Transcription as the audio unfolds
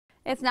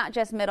It's not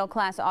just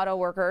middle-class auto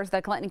workers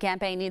the Clinton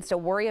campaign needs to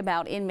worry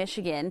about in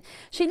Michigan.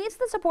 She needs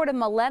the support of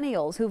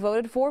millennials who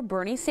voted for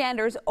Bernie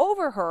Sanders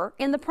over her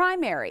in the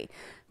primary.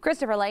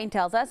 Christopher Lane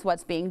tells us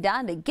what's being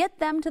done to get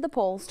them to the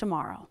polls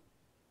tomorrow.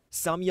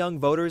 Some young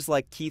voters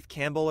like Keith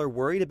Campbell are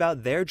worried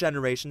about their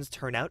generation's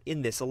turnout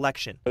in this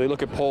election. They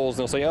look at polls and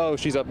they'll say, oh,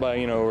 she's up by,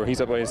 or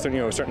he's up by a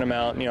certain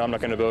amount, I'm not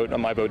going to vote,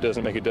 my vote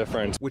doesn't make a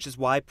difference. Which is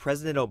why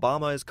President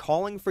Obama is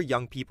calling for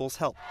young people's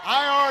help.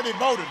 I already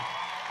voted.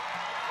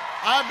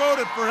 I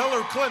voted for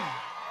Hillary Clinton,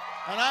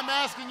 and I'm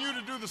asking you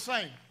to do the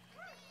same,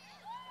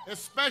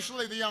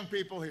 especially the young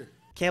people here.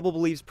 Campbell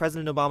believes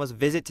President Obama's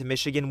visit to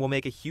Michigan will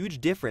make a huge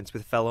difference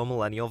with fellow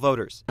millennial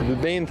voters. The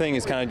main thing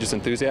is kind of just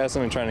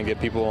enthusiasm and trying to get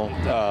people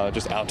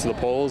just out to the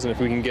polls. And if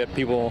we can get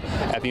people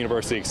at the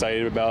university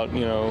excited about,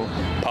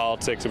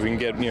 politics, if we can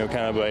get,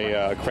 kind of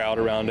a crowd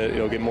around it,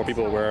 it'll get more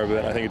people aware of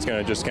it. I think it's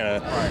going to just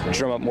kind of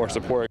drum up more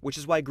support. Which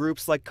is why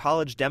groups like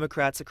college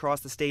Democrats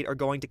across the state are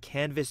going to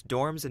canvass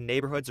dorms and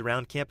neighborhoods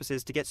around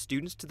campuses to get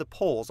students to the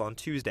polls on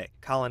Tuesday.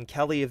 Colin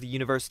Kelly of the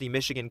University of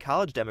Michigan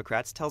College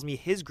Democrats tells me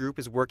his group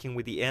is working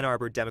with the Ann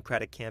Arbor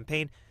Democratic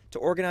campaign to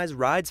organize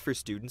rides for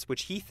students,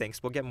 which he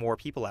thinks will get more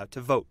people out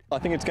to vote. I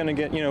think it's going to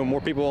get,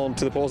 more people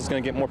to the polls. It's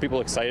going to get more people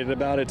excited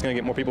about it. It's going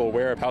to get more people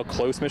aware of how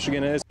close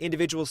Michigan is.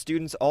 Individual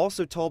students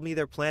also told me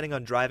they're planning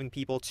on driving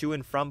people to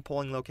and from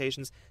polling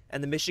locations,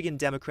 and the Michigan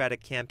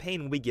Democratic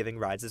campaign will be giving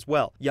rides as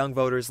well. Young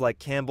voters like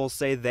Campbell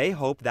say they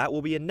hope that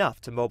will be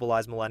enough to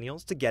mobilize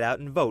millennials to get out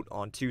and vote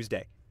on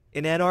Tuesday.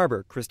 In Ann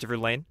Arbor, Christopher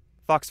Lane,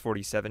 Fox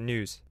 47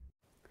 News.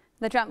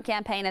 The Trump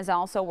campaign is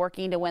also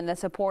working to win the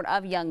support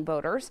of young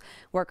voters.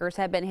 Workers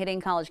have been hitting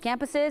college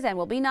campuses and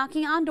will be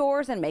knocking on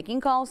doors and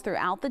making calls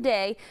throughout the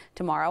day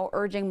tomorrow,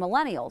 urging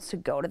millennials to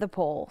go to the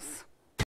polls.